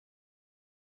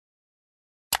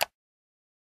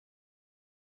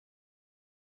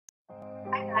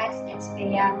Guys, it's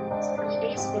Bea. So in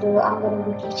today's video, I'm going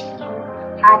to be teaching you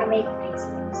how to make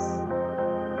payslips.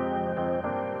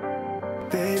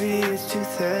 Baby, it's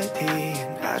 2:30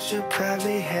 and I should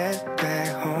probably head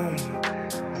back home.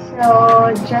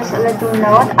 So just a little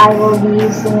note, I will be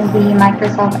using the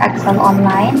Microsoft Excel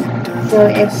online. So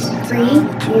it's free,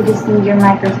 you just need your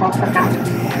Microsoft account. If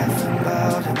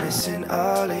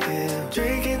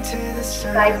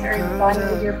you guys are done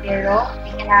with your payroll, we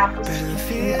can now proceed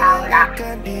to our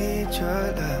action.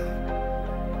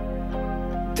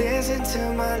 Dancing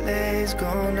till my legs go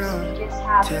numb. We just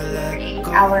have to create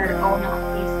our own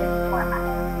payslip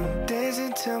format.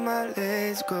 Dancing till my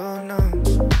legs go numb.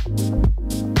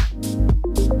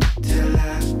 Till I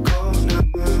go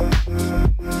numb.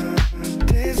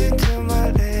 Dancing till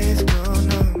my legs go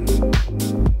numb.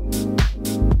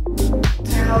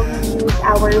 Now we use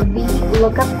our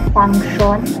VLOOKUP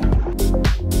function.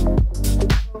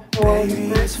 For the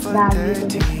first value,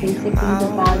 that is basically the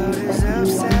value that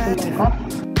we want to look up.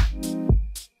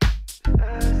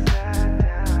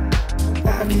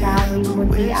 Second value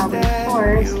would be our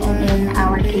source, and in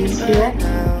our case here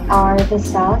are the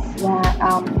cells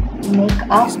that make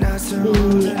up the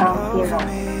payroll.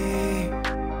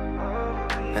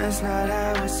 That's not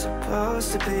how it's supposed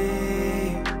to be.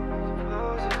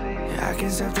 I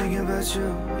can't stop thinking about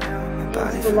you.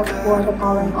 To look for the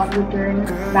column of return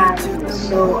value.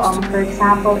 So for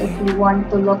example, if you want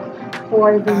to look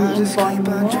for the employee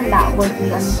name, that would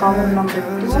be on column number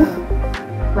 2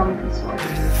 from the source.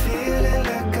 You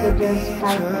could just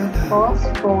type in false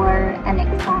for an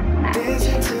exact match.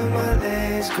 Till my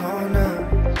legs go numb.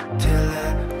 Till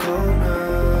I go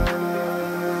numb.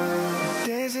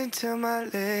 Dancing till my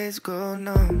legs go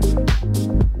numb.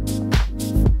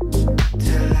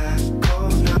 Till I go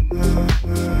numb.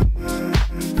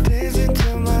 Dancing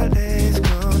till my legs go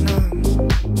numb.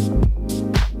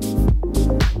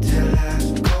 Till I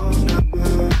go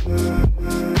numb.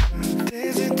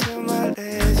 Dancing till my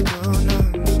legs go numb.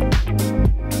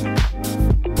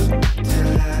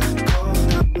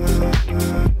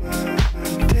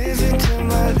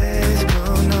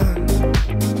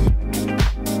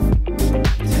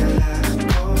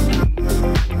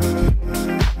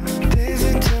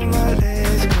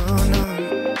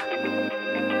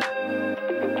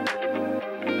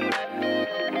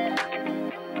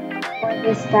 For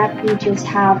this step, we just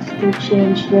have to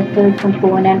change the third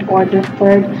component or the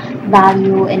third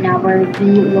value in our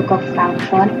VLOOKUP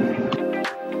function.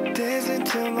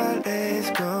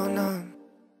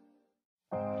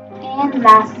 And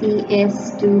lastly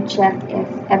is to check if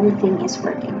everything is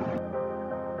working.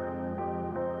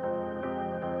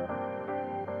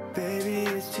 Baby,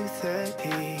 it's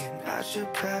 2:30 and I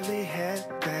should probably head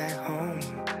back home,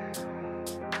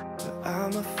 but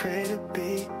I'm afraid to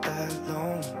be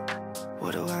alone.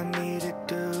 What do I need to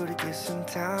do to get some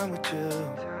time with you?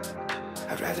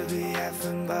 I'd rather be half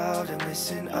involved and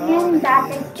missing all. And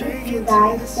that is it, you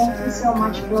guys. Thank you so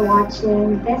much for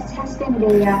watching. This has been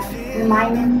Bea,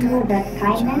 reminding you that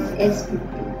kindness is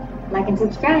beauty. Like and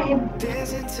subscribe.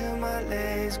 Dancing till my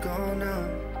legs go numb,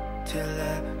 till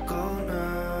I go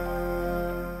numb.